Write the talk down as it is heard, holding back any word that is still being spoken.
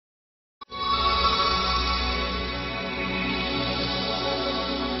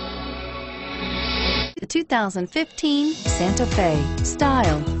2015 Santa Fe.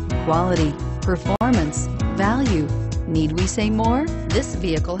 Style, quality, performance, value. Need we say more? This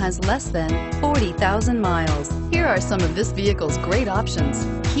vehicle has less than 40,000 miles. Here are some of this vehicle's great options: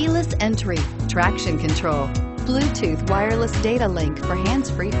 keyless entry, traction control, Bluetooth wireless data link for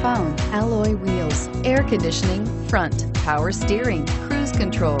hands-free phone, alloy wheels, air conditioning, front, power steering, cruise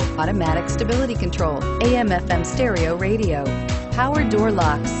control, automatic stability control, AM/FM stereo radio, power door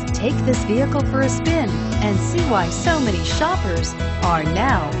locks. Take this vehicle for a spin and see why so many shoppers are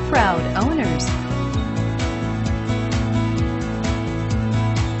now proud owners.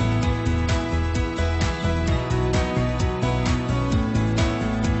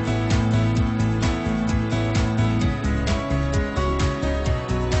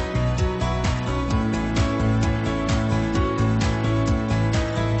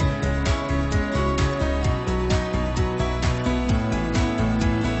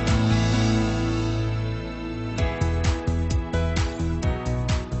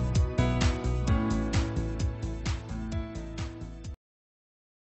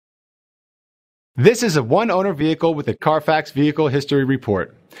 This is a one-owner vehicle with a Carfax Vehicle History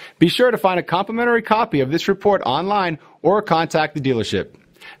Report. Be sure to find a complimentary copy of this report online or contact the dealership.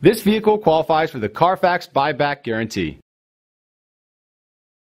 This vehicle qualifies for the Carfax Buyback Guarantee.